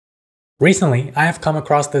Recently, I have come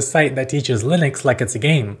across this site that teaches Linux like it's a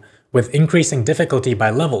game, with increasing difficulty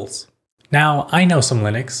by levels. Now, I know some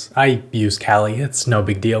Linux, I use Kali, it's no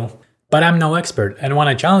big deal, but I'm no expert and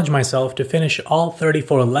want to challenge myself to finish all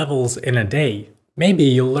 34 levels in a day. Maybe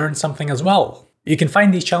you'll learn something as well. You can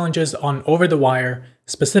find these challenges on OverTheWire,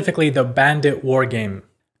 specifically the Bandit war game.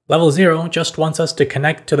 Level 0 just wants us to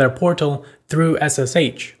connect to their portal through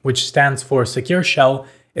SSH, which stands for Secure Shell.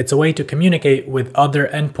 It's a way to communicate with other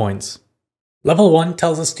endpoints. Level 1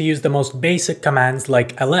 tells us to use the most basic commands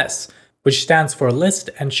like ls, which stands for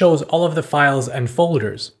list and shows all of the files and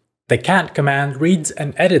folders. The cat command reads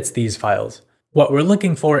and edits these files. What we're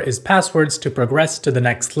looking for is passwords to progress to the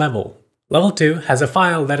next level. Level 2 has a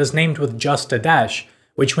file that is named with just a dash,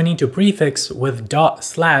 which we need to prefix with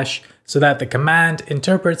 // so that the command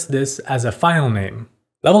interprets this as a file name.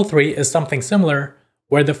 Level 3 is something similar,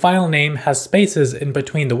 where the file name has spaces in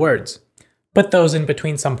between the words. Put those in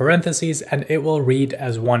between some parentheses and it will read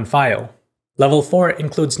as one file. Level 4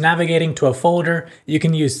 includes navigating to a folder. You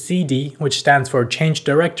can use cd, which stands for change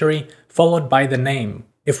directory, followed by the name.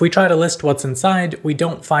 If we try to list what's inside, we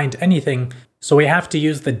don't find anything, so we have to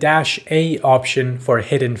use the -a option for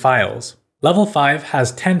hidden files. Level 5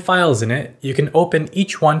 has 10 files in it. You can open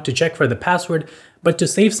each one to check for the password, but to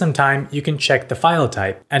save some time, you can check the file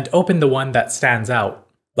type and open the one that stands out.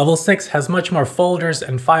 Level 6 has much more folders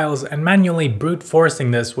and files, and manually brute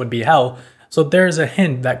forcing this would be hell, so there's a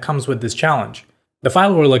hint that comes with this challenge. The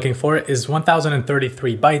file we're looking for is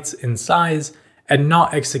 1033 bytes in size and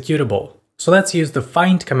not executable. So let's use the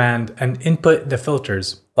find command and input the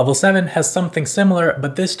filters. Level 7 has something similar,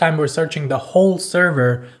 but this time we're searching the whole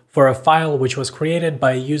server for a file which was created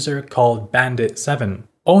by a user called Bandit7,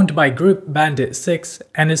 owned by group Bandit6,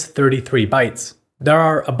 and is 33 bytes. There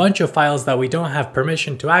are a bunch of files that we don't have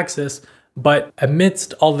permission to access, but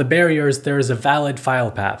amidst all the barriers there is a valid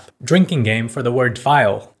file path. Drinking game for the word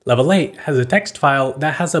file. Level 8 has a text file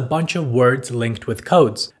that has a bunch of words linked with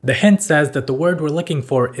codes. The hint says that the word we're looking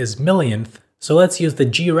for is millionth, so let's use the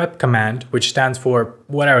grep command, which stands for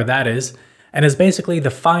whatever that is, and is basically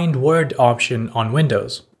the find word option on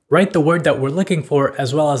Windows. Write the word that we're looking for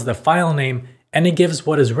as well as the file name, and it gives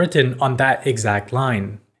what is written on that exact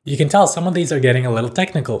line. You can tell some of these are getting a little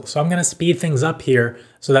technical, so I'm going to speed things up here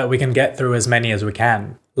so that we can get through as many as we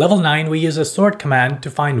can. Level 9, we use a sort command to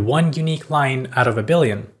find one unique line out of a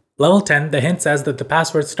billion. Level 10, the hint says that the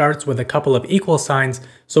password starts with a couple of equal signs,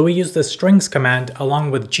 so we use the strings command along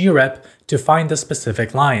with grep to find the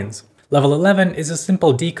specific lines. Level 11 is a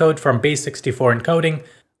simple decode from base64 encoding.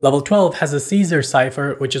 Level 12 has a Caesar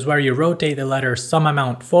cipher, which is where you rotate the letter some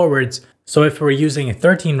amount forwards. So if we're using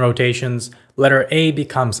 13 rotations, letter A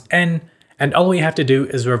becomes N, and all we have to do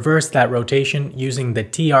is reverse that rotation using the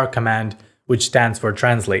tr command, which stands for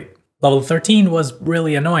translate. Level 13 was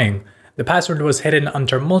really annoying. The password was hidden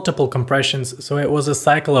under multiple compressions, so it was a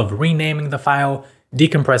cycle of renaming the file,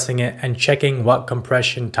 decompressing it, and checking what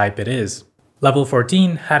compression type it is. Level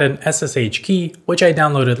 14 had an SSH key, which I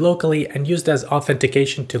downloaded locally and used as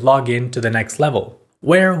authentication to log in to the next level,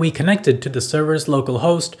 where we connected to the server's local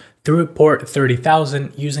host through port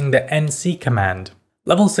 30,000 using the nc command.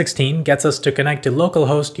 Level 16 gets us to connect to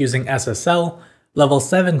localhost using SSL. Level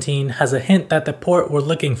 17 has a hint that the port we're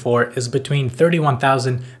looking for is between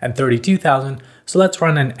 31,000 and 32,000, so let's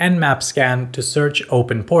run an nmap scan to search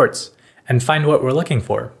open ports and find what we're looking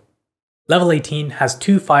for. Level 18 has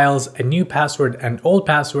two files, a new password and old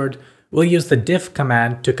password. We'll use the diff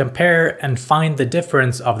command to compare and find the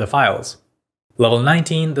difference of the files. Level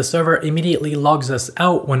 19, the server immediately logs us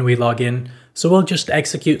out when we log in, so we'll just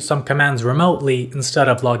execute some commands remotely instead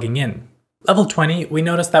of logging in. Level 20, we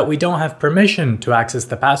notice that we don't have permission to access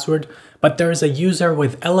the password, but there is a user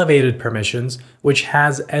with elevated permissions, which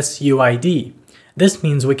has SUID. This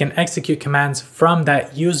means we can execute commands from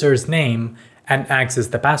that user's name and access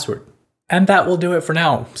the password. And that will do it for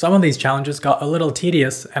now. Some of these challenges got a little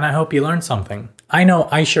tedious, and I hope you learned something. I know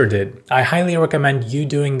I sure did. I highly recommend you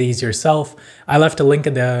doing these yourself. I left a link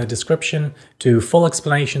in the description to full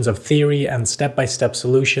explanations of theory and step-by-step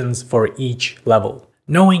solutions for each level.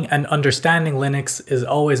 Knowing and understanding Linux is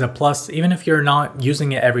always a plus, even if you're not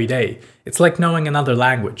using it every day. It's like knowing another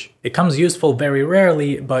language. It comes useful very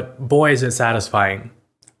rarely, but boy is it satisfying.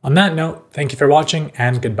 On that note, thank you for watching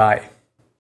and goodbye.